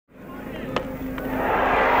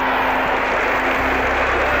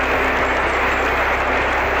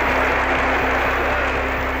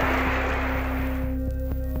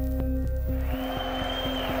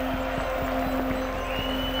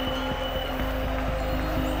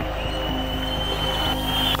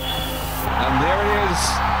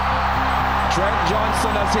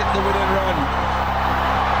Johnson has hit the winning run.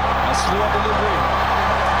 A slow delivery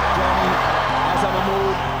from Azam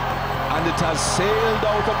Mahmood, and it has sailed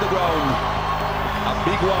out of the ground. A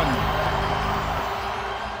big one.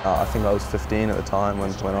 I think I was 15 at the time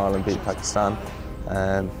when Ireland beat Pakistan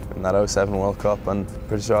in that '07 World Cup, and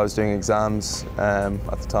pretty sure I was doing exams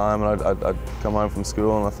at the time, and I'd come home from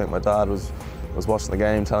school, and I think my dad was watching the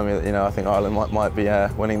game, telling me that, you know, I think Ireland might be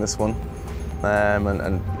winning this one,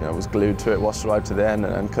 and you know, was glued to it, watched it right to the end,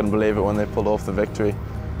 and couldn't believe it when they pulled off the victory,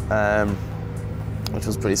 which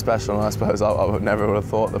was pretty special. And I suppose I would never would have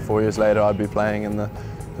thought that 4 years later I'd be playing in the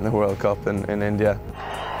World Cup in India.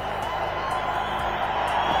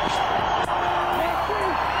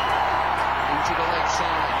 Into the leg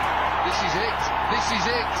side. This is it. This is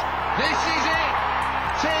it. This is it.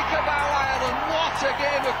 Take a bow, Ireland. What a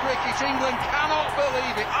game of cricket. England cannot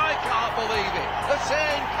believe it. I can't believe it.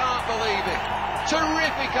 Hussein can't believe it.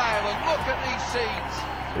 Terrific, Ireland. Look at these scenes.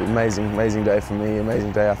 Amazing day for me.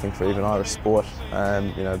 Amazing day, I think, for even Irish sport.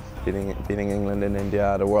 You know, beating England in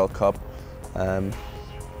India at a World Cup.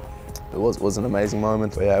 It was an amazing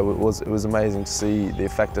moment. But yeah, it was amazing to see the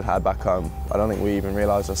effect it had back home. I don't think we even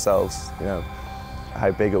realised ourselves, you know, how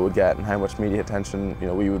big it would get and how much media attention, you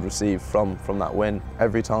know, we would receive from that win.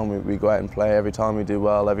 Every time we go out and play, every time we do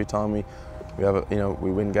well, every time we have you know,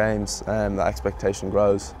 we win games, that expectation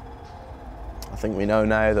grows. I think we know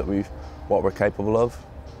now that what we're capable of.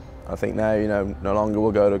 I think now, you know, no longer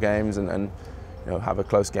we'll go to games and you know, have a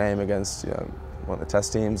close game against, you know, one of the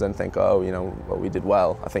test teams and think, oh, you know, well, we did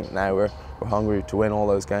well. I think now we're hungry to win all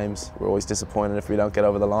those games. We're always disappointed if we don't get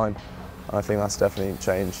over the line. And I think that's definitely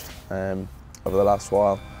changed over the last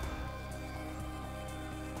while.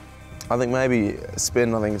 I think maybe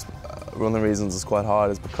spin, I think is one of the reasons it's quite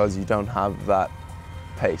hard is because you don't have that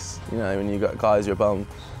pace. You know, when you got guys you're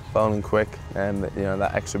bowling quick, and you know,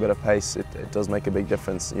 that extra bit of pace, it does make a big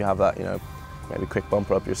difference. You have that, you know, maybe quick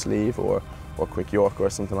bumper up your sleeve or quick York or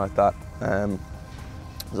something like that.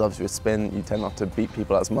 Because obviously with spin, you tend not to beat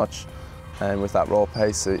people as much, and with that raw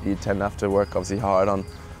pace, you tend to have to work obviously hard on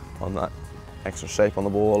that extra shape on the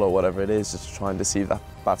ball or whatever it is, just to try and deceive that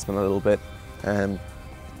batsman a little bit.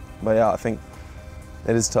 But yeah, I think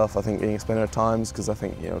it is tough. I think being a spinner at times, because I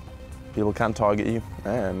think, you know, people can target you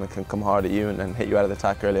and they can come hard at you and hit you out of the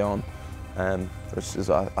attack early on, which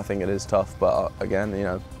is, I think it is tough. But again, you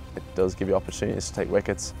know, it does give you opportunities to take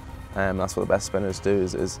wickets, and that's what the best spinners do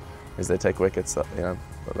is they take wickets at, you know,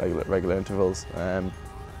 at regular intervals.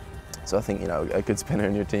 So I think, you know, a good spinner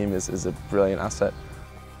in your team is a brilliant asset.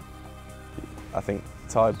 I think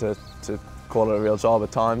it's hard to call it a real job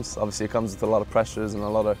at times. Obviously it comes with a lot of pressures and a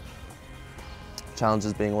lot of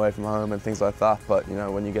challenges being away from home and things like that, but you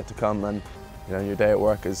know, when you get to come and, you know, your day at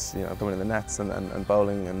work is, you know, coming in the nets and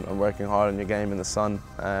bowling and working hard on your game in the sun,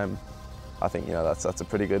 I think, you know, that's a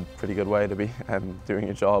pretty good way to be doing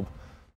your job.